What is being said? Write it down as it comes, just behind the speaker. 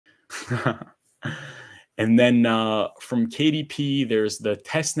And then from KDP, there's the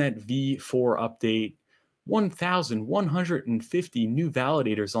testnet v4 update. 1,150 new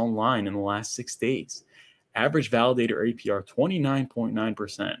validators online in the last 6 days. Average validator APR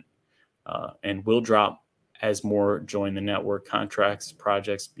 29.9%, and will drop as more join the network. Contracts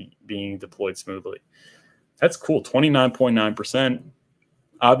projects being deployed smoothly. That's cool. 29.9%.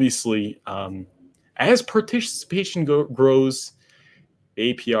 Obviously, as participation grows,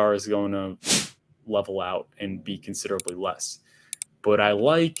 the APR is going to level out and be considerably less. But I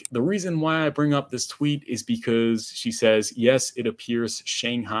like the reason why I bring up this tweet is because she says, yes, it appears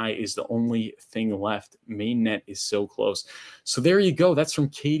Shanghai is the only thing left. Mainnet is so close. So there you go. That's from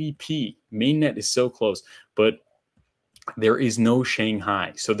KDP. Mainnet is so close, but there is no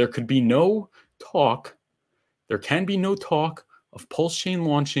Shanghai. So there could be no talk. There can be no talk of Pulsechain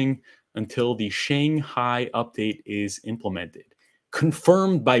launching until the Shanghai update is implemented.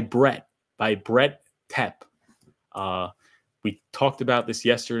 Confirmed by Brett Tepp. We talked about this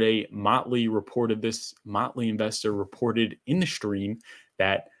yesterday. Motley reported this. Motley Investor reported in the stream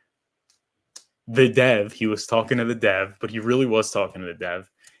that the dev, he was talking to the dev, but he really was talking to the dev.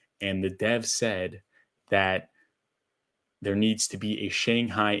 And the dev said that there needs to be a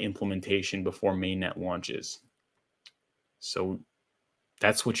Shanghai implementation before mainnet launches. So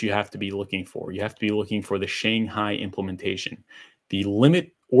that's what you have to be looking for. You have to be looking for the Shanghai implementation. The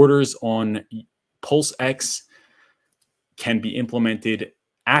limit orders on PulseX can be implemented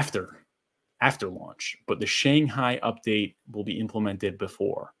after launch, but the Shanghai update will be implemented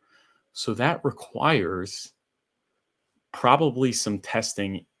before. So that requires probably some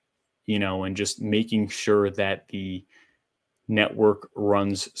testing, and just making sure that the network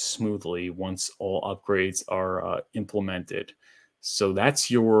runs smoothly once all upgrades are implemented. So that's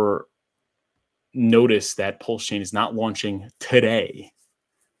your notice that Pulsechain is not launching today.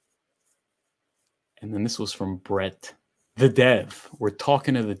 And then this was from Brett, the dev. We're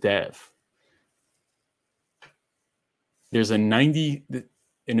talking to the dev. There's a 90,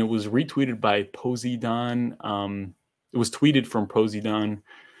 and it was retweeted by Poseidon. It was tweeted from Poseidon.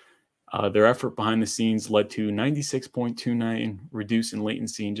 Their effort behind the scenes led to 96.29 reduce in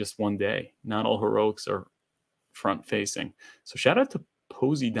latency in just one day. Not all heroics are front facing. So shout out to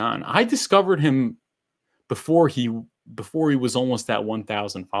Poseidon. I discovered him before he was almost at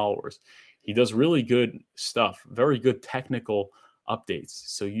 1,000 followers. He does really good stuff, very good technical updates.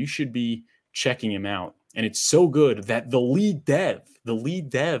 So you should be checking him out. And it's so good that the lead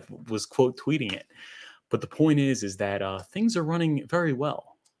dev was quote tweeting it. But the point is that things are running very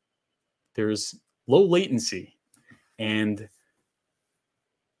well. There's low latency, and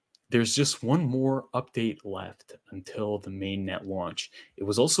there's just one more update left until the mainnet launch. It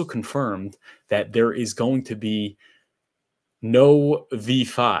was also confirmed that there is going to be no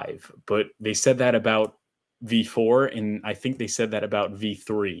V5, but they said that about V4, and I think they said that about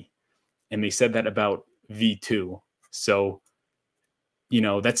V3, and they said that about V2. So,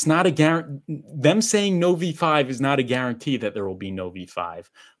 that's not a guarantee. Them saying no V5 is not a guarantee that there will be no V5,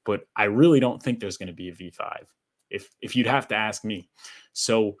 but I really don't think there's going to be a V5 if you'd have to ask me.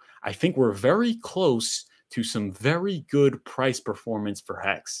 So I think we're very close to some very good price performance for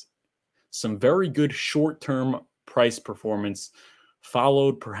Hex, some very good short-term price performance,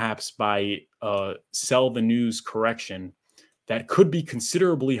 followed perhaps by sell the news correction that could be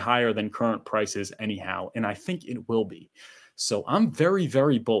considerably higher than current prices anyhow, and I think it will be. So I'm very,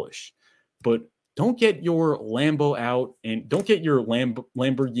 very bullish, but don't get your Lambo out and don't get your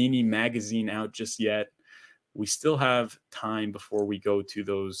Lamborghini magazine out just yet. We still have time before we go to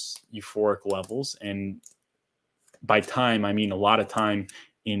those euphoric levels. And by time, I mean a lot of time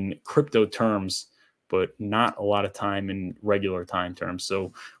in crypto terms, but not a lot of time in regular time terms.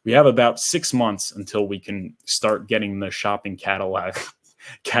 So we have about 6 months until we can start getting the shopping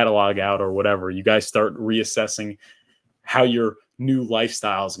catalog out or whatever. You guys start reassessing how your new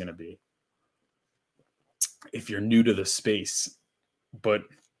lifestyle is going to be if you're new to the space. But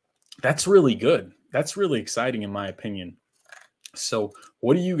that's really good. That's really exciting in my opinion. So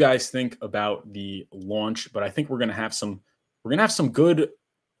what do you guys think about the launch? But I think we're going to have some good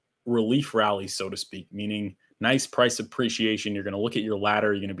relief rallies, so to speak, meaning nice price appreciation. You're going to look at your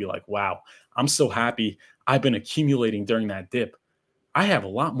ladder. You're going to be like, wow, I'm so happy. I've been accumulating during that dip. I have a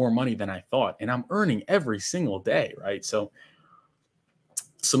lot more money than I thought, and I'm earning every single day, right? So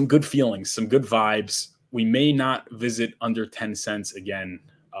some good feelings, some good vibes. We may not visit under 10 cents again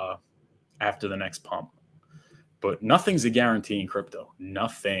after the next pump, but nothing's a guarantee in crypto,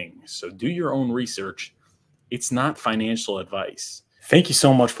 nothing. So do your own research. It's not financial advice. Thank you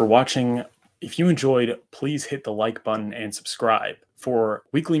so much for watching. If you enjoyed, please hit the like button and subscribe. For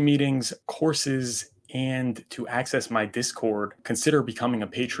weekly meetings, courses, and to access my Discord, consider becoming a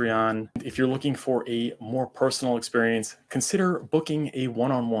Patreon. If you're looking for a more personal experience, consider booking a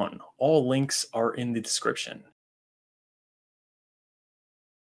one-on-one. All links are in the description.